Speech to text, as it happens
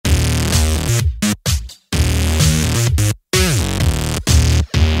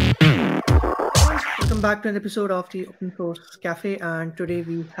welcome back to an episode of the Open Source Cafe. And today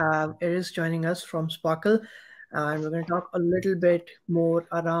we have Erez joining us from Sprkl, and we're going to talk a little bit more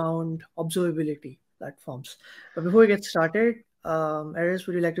around observability platforms. But before we get started, Erez,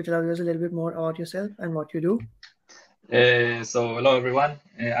 would you like to tell us a little bit more about yourself and what you do? So hello everyone,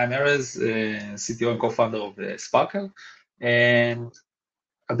 I'm Erez, CTO and co-founder of Sprkl, and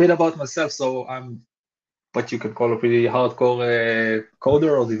a bit about myself. So I'm what you can call a pretty hardcore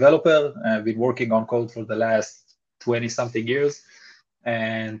coder or developer. I've been working on code for the last 20 something years,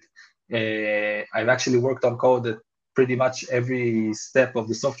 and I've actually worked on code at pretty much every step of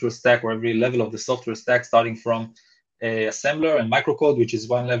the software stack or every level of the software stack, starting from assembler and microcode, which is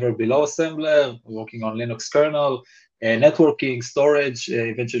one level below assembler, working on Linux kernel, networking, storage.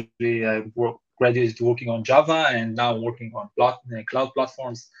 Eventually, I graduated to working on Java, and now working on cloud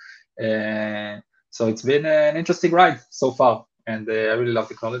platforms. So it's been an interesting ride so far, and I really love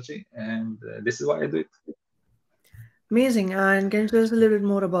technology, and this is why I do it. Amazing. And can you tell us a little bit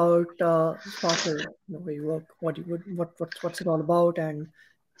more about Sprkl, where you work, what's it all about, and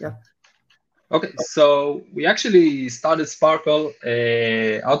yeah. Okay, so we actually started Sprkl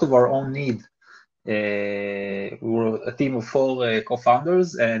out of our own need. We were a team of four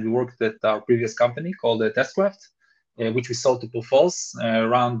co-founders, and we worked at our previous company called Testcraft, which we sold to Perforce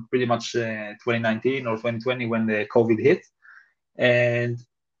around pretty much 2019 or 2020 when the COVID hit. And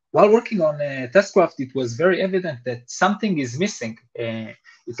while working on Testcraft, it was very evident that something is missing.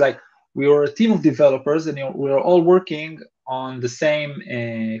 It's like we were a team of developers, and we were all working on the same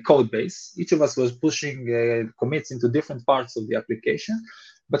code base. Each of us was pushing commits into different parts of the application,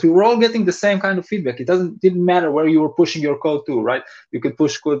 but we were all getting the same kind of feedback. It didn't matter where you were pushing your code to, right? You could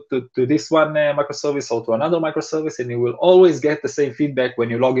push code to this one microservice or to another microservice, and you will always get the same feedback when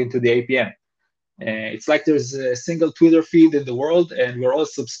you log into the APM. It's like there's a single Twitter feed in the world, and we're all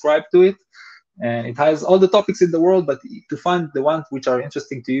subscribed to it. And it has all the topics in the world, but to find the ones which are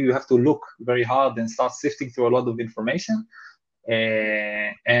interesting to you, you have to look very hard and start sifting through a lot of information.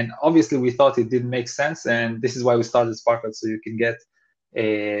 And obviously, we thought it didn't make sense, and this is why we started Sprkl, so you can get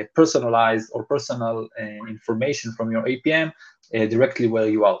personalized or personal information from your APM directly where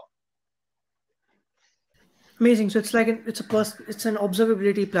you are. Amazing. So it's like it's an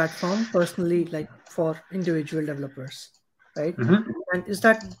observability platform, personally, like for individual developers, right? Mm-hmm. And is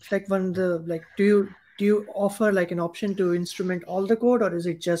that like one of the like do you offer like an option to instrument all the code, or is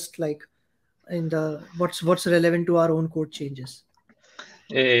it just like in the what's relevant to our own code changes?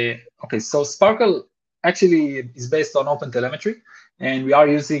 Okay, so Sprkl actually is based on OpenTelemetry, and we are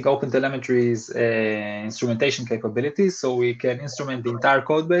using OpenTelemetry's instrumentation capabilities, so we can instrument the entire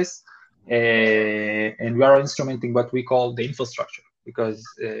code base, and we are instrumenting what we call the infrastructure, because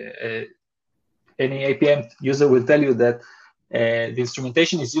any APM user will tell you that the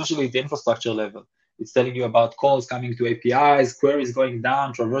instrumentation is usually the infrastructure level. It's telling you about calls coming to APIs, queries going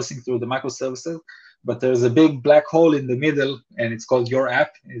down, traversing through the microservices, but there's a big black hole in the middle, and it's called your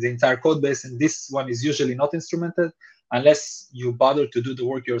app, the entire code base, and this one is usually not instrumented unless you bother to do the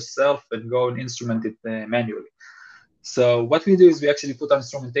work yourself and go and instrument it manually. So what we do is we actually put our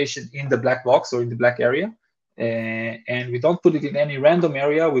instrumentation in the black box or in the black area, and we don't put it in any random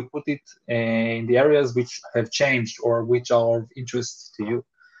area. We put it in the areas which have changed or which are of interest to you.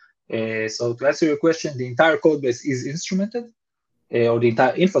 So to answer your question, the entire code base is instrumented, or the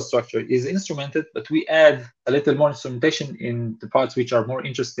entire infrastructure is instrumented, but we add a little more instrumentation in the parts which are more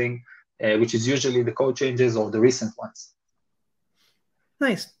interesting, which is usually the code changes or the recent ones.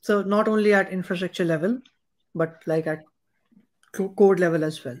 Nice. So not only at infrastructure level, but like at code level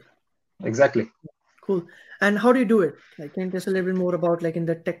as well. Exactly. Cool. And how do you do it? Like, can you tell us a little bit more about like in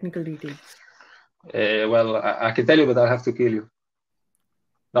the technical details? Well, I can tell you, but I'll have to kill you.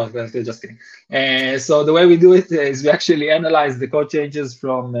 No, just kidding. So the way we do it is we actually analyze the code changes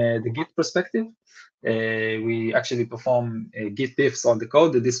from the Git perspective. We actually perform Git diffs on the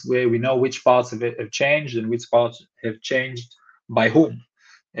code. This way we know which parts of it have changed and which parts have changed by whom,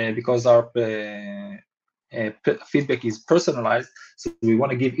 because our feedback is personalized. So we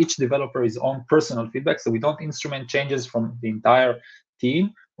want to give each developer his own personal feedback. So we don't instrument changes from the entire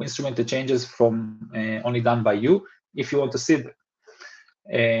team. We instrument the changes from only done by you if you want to see them.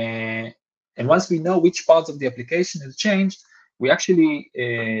 And once we know which parts of the application has changed, we actually,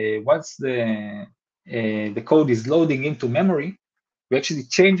 once the code is loading into memory, we actually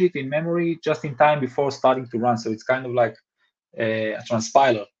change it in memory just in time before starting to run. So it's kind of like a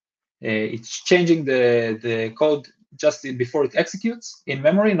transpiler. It's changing the code just before it executes in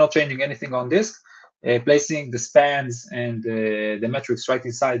memory, not changing anything on disk, placing the spans and the metrics right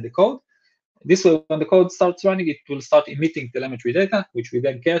inside the code. This way, when the code starts running, it will start emitting telemetry data, which we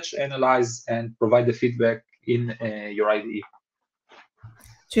then catch, analyze, and provide the feedback in your IDE.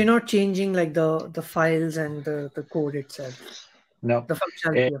 So you're not changing like the files and the code itself, No, the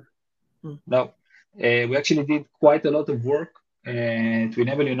functionality of it. no. We actually did quite a lot of work to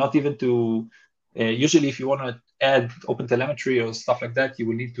enable you not even to. Usually, if you want to add OpenTelemetry or stuff like that, you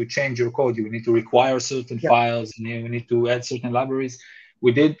will need to change your code. You will need to require certain Yeah. files, and you will need to add certain libraries.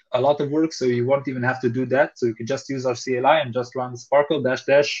 We did a lot of work, so you won't even have to do that. So you can just use our CLI and just run Sprkl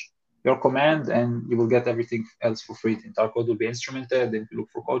 -- your command, and you will get everything else for free. The entire code will be instrumented, and you look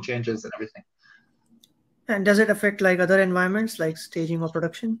for code changes and everything. And does it affect like other environments like staging or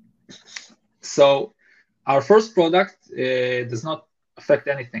production? So our first product does not affect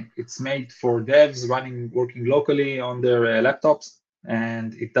anything. It's made for devs working locally on their laptops, and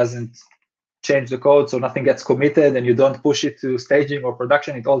it doesn't change the code, so nothing gets committed, and you don't push it to staging or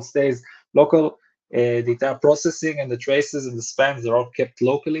production. It all stays local. The entire processing and the traces and the spans are all kept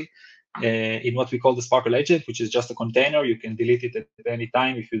locally in what we call the Sprkl agent, which is just a container. You can delete it at any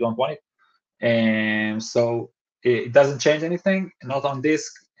time if you don't want it. And so it doesn't change anything, not on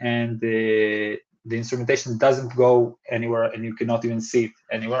disk, and the instrumentation doesn't go anywhere, and you cannot even see it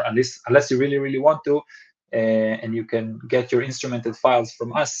anywhere unless you really, really want to, and you can get your instrumented files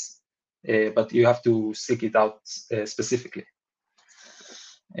from us, but you have to seek it out specifically.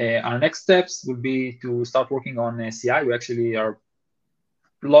 Our next steps would be to start working on CI. We actually are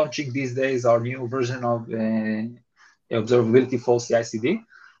launching these days our new version of observability for CI/CD.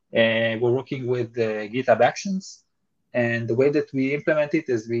 We're working with GitHub Actions, and the way that we implement it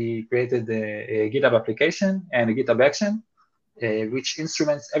is we created a GitHub application and a GitHub action, which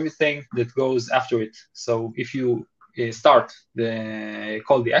instruments everything that goes after it. So if you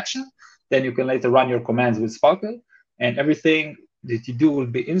call the action, then you can later run your commands with Sprkl, and everything that you do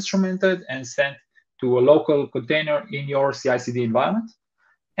will be instrumented and sent to a local container in your CI/CD environment.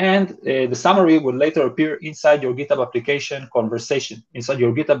 And the summary will later appear inside your GitHub application conversation, inside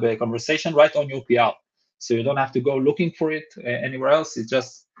your GitHub conversation right on your PR. So you don't have to go looking for it anywhere else. It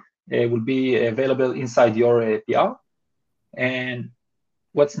just will be available inside your PR. And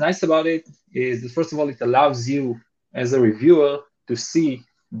what's nice about it is that, first of all, it allows you as a reviewer to see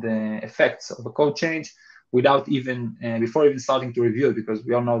the effects of a code change without even, before even starting to review it, because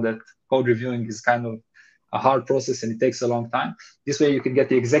we all know that code reviewing is kind of a hard process and it takes a long time. This way you can get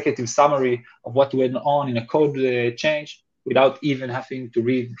the executive summary of what went on in a code change without even having to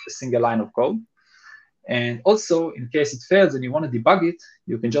read a single line of code. And also, in case it fails and you want to debug it,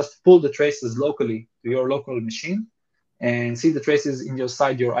 you can just pull the traces locally to your local machine and see the traces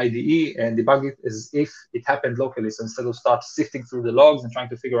inside your IDE and debug it as if it happened locally. So instead of start sifting through the logs and trying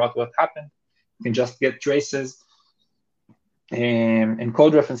to figure out what happened, you can just get traces and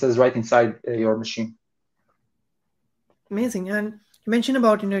code references right inside your machine. Amazing. And you mentioned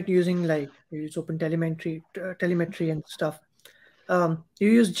about using like you use OpenTelemetry and stuff. Do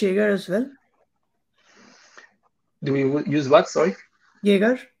you use Jaeger as well? Do we use what? Sorry.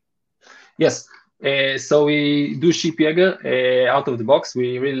 Jaeger. Yes. So we do ship Jaeger out of the box.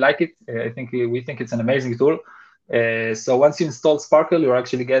 We really like it. We think it's an amazing tool. So once you install Sprkl, you're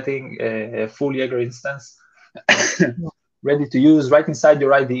actually getting a full Jaeger instance ready to use right inside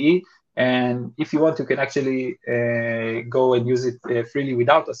your IDE. And if you want, you can actually go and use it freely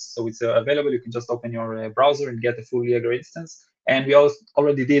without us. So it's available. You can just open your browser and get a full Jaeger instance. And we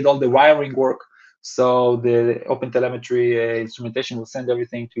already did all the wiring work. So the OpenTelemetry instrumentation will send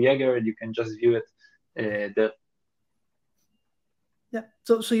everything to Jaeger, and you can just view it there. Yeah.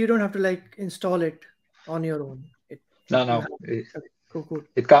 So you don't have to like install it on your own. No. Cool.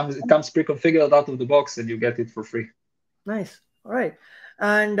 It comes pre-configured out of the box, and you get it for free. Nice. All right.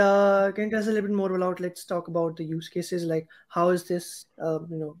 And can you tell us a little bit more about? Let's talk about the use cases. Like, how is this,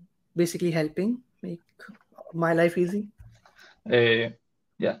 basically helping make my life easy?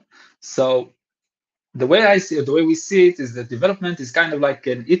 Yeah. So the way we see it is that development is kind of like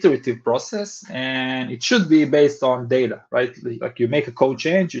an iterative process, and it should be based on data, right? Like you make a code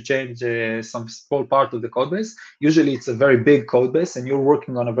change, you change some small part of the code base. Usually it's a very big code base, and you're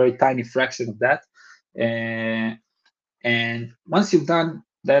working on a very tiny fraction of that. And once you've done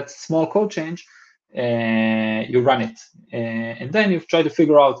that small code change, you run it. And then you try to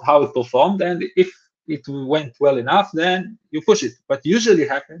figure out how it performed. And if it went well enough, then you push it. But usually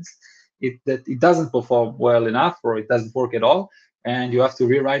happens that it doesn't perform well enough, or it doesn't work at all. And you have to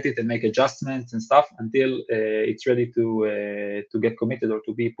rewrite it and make adjustments and stuff until it's ready to get committed or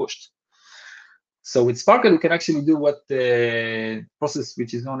to be pushed. So with Sprkl, you can actually do what the process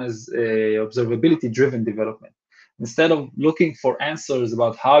which is known as observability-driven development. instead of looking for answers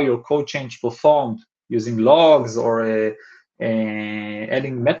about how your code change performed using logs or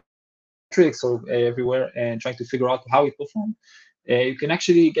adding metrics or everywhere and trying to figure out how it performed, you can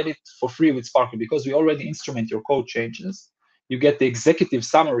actually get it for free with Sprkl because we already instrument your code changes. You get the executive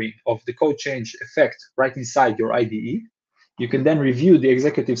summary of the code change effect right inside your IDE. You can then review the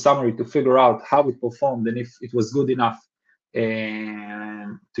executive summary to figure out how it performed and if it was good enough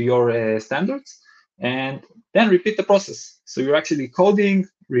to your standards, and then repeat the process. So you're actually coding,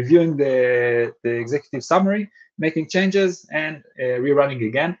 reviewing the executive summary, making changes, and rerunning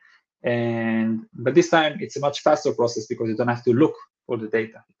again. But this time it's a much faster process because you don't have to look for the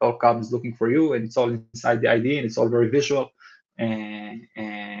data. It all comes looking for you, and it's all inside the IDE, and it's all very visual and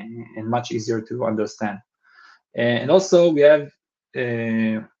much easier to understand. And also we have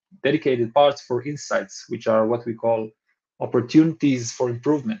dedicated parts for insights, which are what we call opportunities for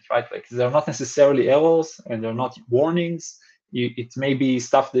improvement, right? Like they're not necessarily errors and they're not warnings. It may be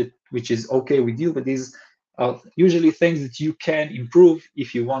stuff which is okay with you, but these are usually things that you can improve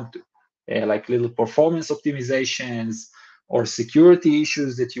if you want to, like little performance optimizations or security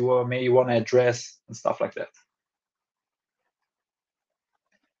issues that you may want to address and stuff like that.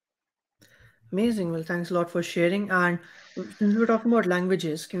 Amazing. Well, thanks a lot for sharing. And since we're talking about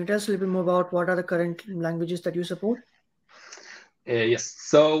languages, can you tell us a little bit more about what are the current languages that you support? Yes,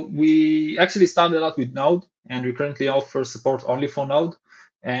 so we actually started out with Node, and we currently offer support only for Node.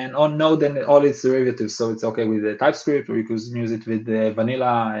 And on Node and all its derivatives, so it's okay with the TypeScript, or you can use it with the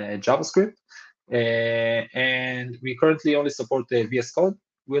vanilla JavaScript. And we currently only support VS Code.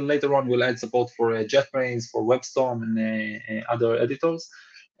 Later on we'll add support for JetBrains, for WebStorm, and other editors.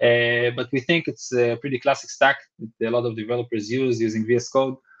 But we think it's a pretty classic stack that a lot of developers use using VS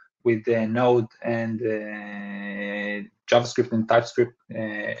Code with Node and JavaScript and TypeScript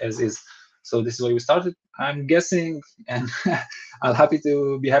as is. So this is where we started. I'm guessing, and I'll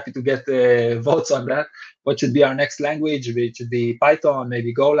be happy to get votes on that. What should be our next language? It should be Python,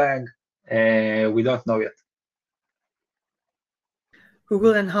 maybe Golang. We don't know yet.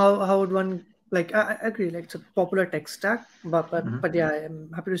 Google, and how would one, like, I agree, like it's a popular tech stack, but yeah,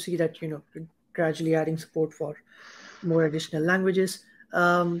 I'm happy to see that you're gradually adding support for more additional languages.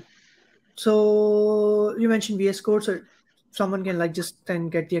 So you mentioned VS Code, so someone can like just then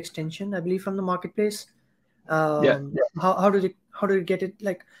get the extension, I believe, from the marketplace. Yeah. How do they get it?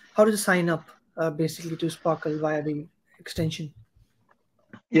 Like, how do they sign up basically to Sprkl via the extension?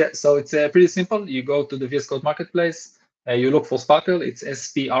 Yeah, so it's pretty simple. You go to the VS Code marketplace, you look for Sprkl, it's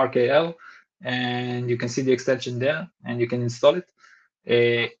SPRKL, and you can see the extension there, and you can install it.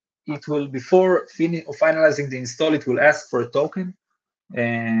 It will, before finalizing the install, it will ask for a token,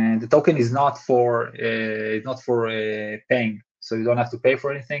 and the token is not for paying, so you don't have to pay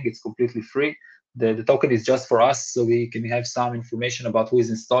for anything. It's completely free. The token is just for us, so we can have some information about who is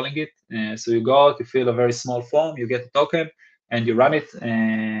installing it. So you go out, you fill a very small form, you get the token, and you run it,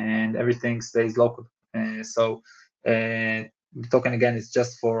 and everything stays local. So the token, again, is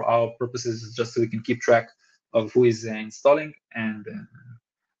just for our purposes, just so we can keep track of who is installing. And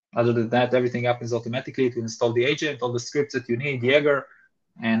other than that, everything happens automatically. It will install the agent, all the scripts that you need, Jaeger,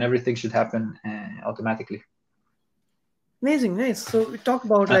 and everything should happen automatically. Amazing, nice. So we talk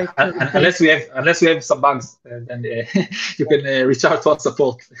about like unless we have some bugs, then you can reach out to our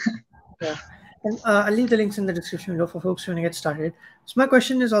support. Yeah, and I'll leave the links in the description below for folks who want to get started. So my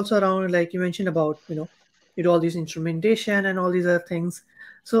question is also around, like you mentioned about, you do all these instrumentation and all these other things.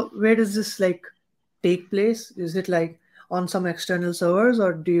 So where does this like take place? Is it like on some external servers,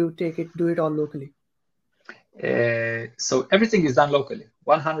 or do you do it all locally? So everything is done locally,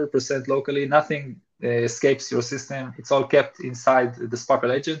 100% locally. Nothing escapes your system. It's all kept inside the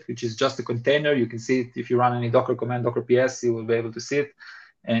Sprkl agent, which is just a container. You can see it if you run any Docker command, Docker PS, you will be able to see it,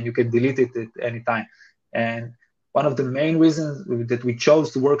 and you can delete it at any time. And one of the main reasons that we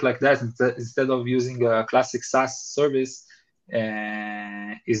chose to work like that instead of using a classic SaaS service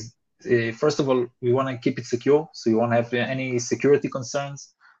is, first of all, we want to keep it secure. So you won't have any security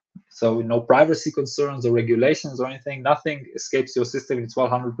concerns. So no privacy concerns or regulations or anything. Nothing escapes your system. It's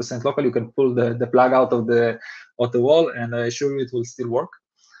 100% local. You can pull the plug out of the wall, and I assure you it will still work.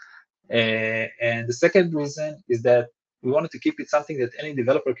 And the second reason is that we wanted to keep it something that any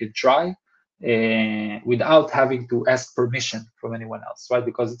developer can try without having to ask permission from anyone else, right?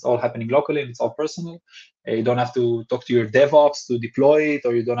 Because it's all happening locally and it's all personal. You don't have to talk to your DevOps to deploy it,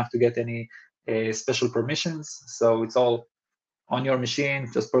 or you don't have to get any special permissions. So it's all on your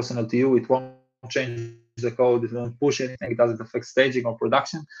machine, just personal to you. It won't change the code, it won't push anything, it doesn't affect staging or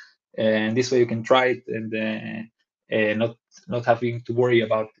production. And this way you can try it and not having to worry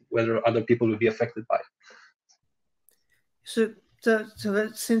about whether other people will be affected by it. So,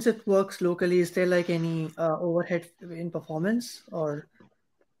 since it works locally, is there like any overhead in performance or?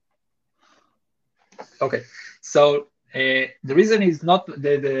 Okay, so the reason is not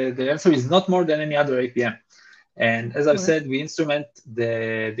the answer is not more than any other APM. And as I've Okay. said, we instrument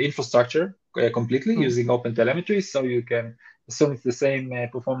the infrastructure completely using OpenTelemetry, so you can assume it's the same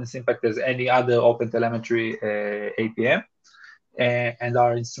performance impact as any other OpenTelemetry APM. And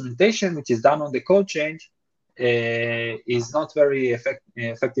our instrumentation, which is done on the code change, is not very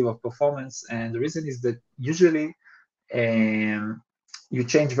effective of performance. And the reason is that usually you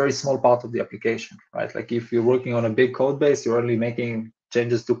change very small part of the application, right? Like if you're working on a big code base, you're only making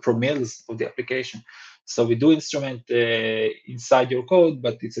changes to promilles of the application. So we do instrument inside your code,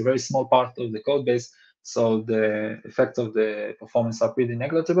 but it's a very small part of the code base. So the effects of the performance are pretty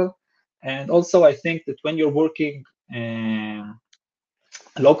negligible. And also, I think that when you're working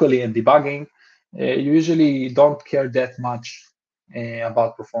locally and debugging, you usually don't care that much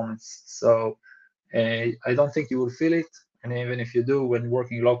about performance. So I don't think you will feel it. And even if you do, when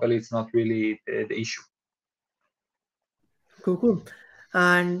working locally, it's not really the issue. Cool, cool.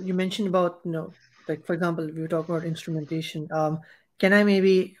 And you mentioned about, like for example, we were talking about instrumentation. Can I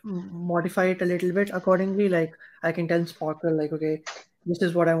maybe modify it a little bit accordingly? Like I can tell Sprkl, like, okay, this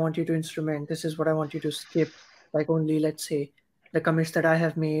is what I want you to instrument. This is what I want you to skip. Like only, let's say, the commits that I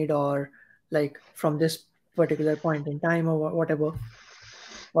have made, or like from this particular point in time, or whatever.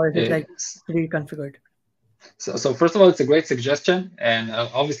 Or is it like pre-configured? So first of all, it's a great suggestion, and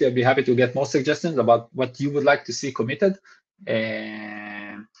obviously I'd be happy to get more suggestions about what you would like to see committed.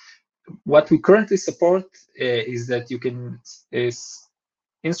 And what we currently support is that you can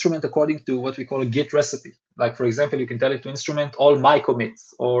instrument according to what we call a Git recipe. Like for example, you can tell it to instrument all my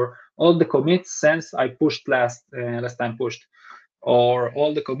commits or all the commits since I pushed last time pushed, or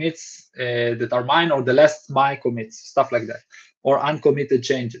all the commits that are mine or the last my commits, stuff like that, or uncommitted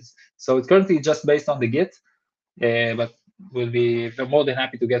changes. So it's currently just based on the Git. But we're more than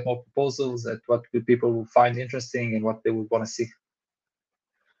happy to get more proposals at what people will find interesting and what they would want to see.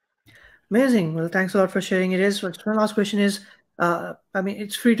 Amazing. Well, thanks a lot for sharing it. Is my last question is, I mean,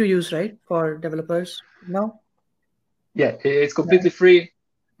 it's free to use, right, for developers now? Yeah, it's completely free.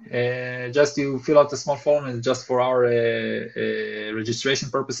 Just you fill out a small form, and just for our registration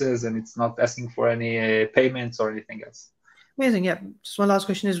purposes, and it's not asking for any payments or anything else. Amazing. Yeah. Just one last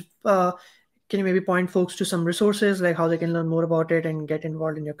question is, can you maybe point folks to some resources, like how they can learn more about it and get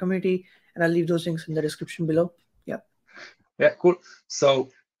involved in your community? And I'll leave those links in the description below. Yeah. Yeah, cool. So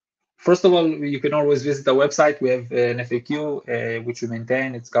first of all, you can always visit our website. We have an FAQ, which we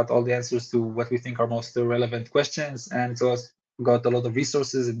maintain. It's got all the answers to what we think are most relevant questions. And so it's got a lot of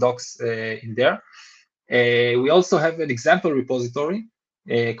resources and docs in there. We also have an example repository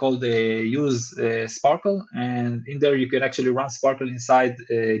called Use Sprkl. And in there, you can actually run Sprkl inside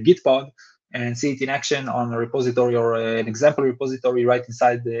Gitpod and see it in action on a repository or an example repository right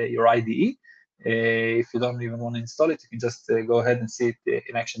inside your IDE. If you don't even want to install it, you can just go ahead and see it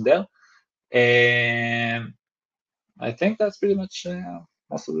in action there. And I think that's pretty much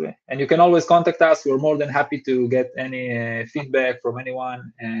most of the way. And you can always contact us. We're more than happy to get any feedback from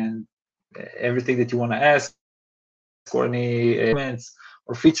anyone and everything that you want to ask or any comments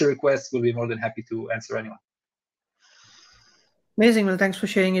or feature requests. We'll be more than happy to answer anyone. Amazing. Well, thanks for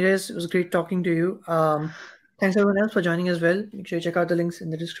sharing it. It was great talking to you. Thanks everyone else for joining as well. Make sure you check out the links in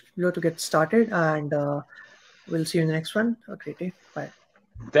the description below to get started, and we'll see you in the next one. Have a great day. Bye.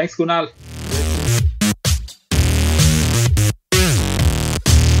 Thanks, Kunal.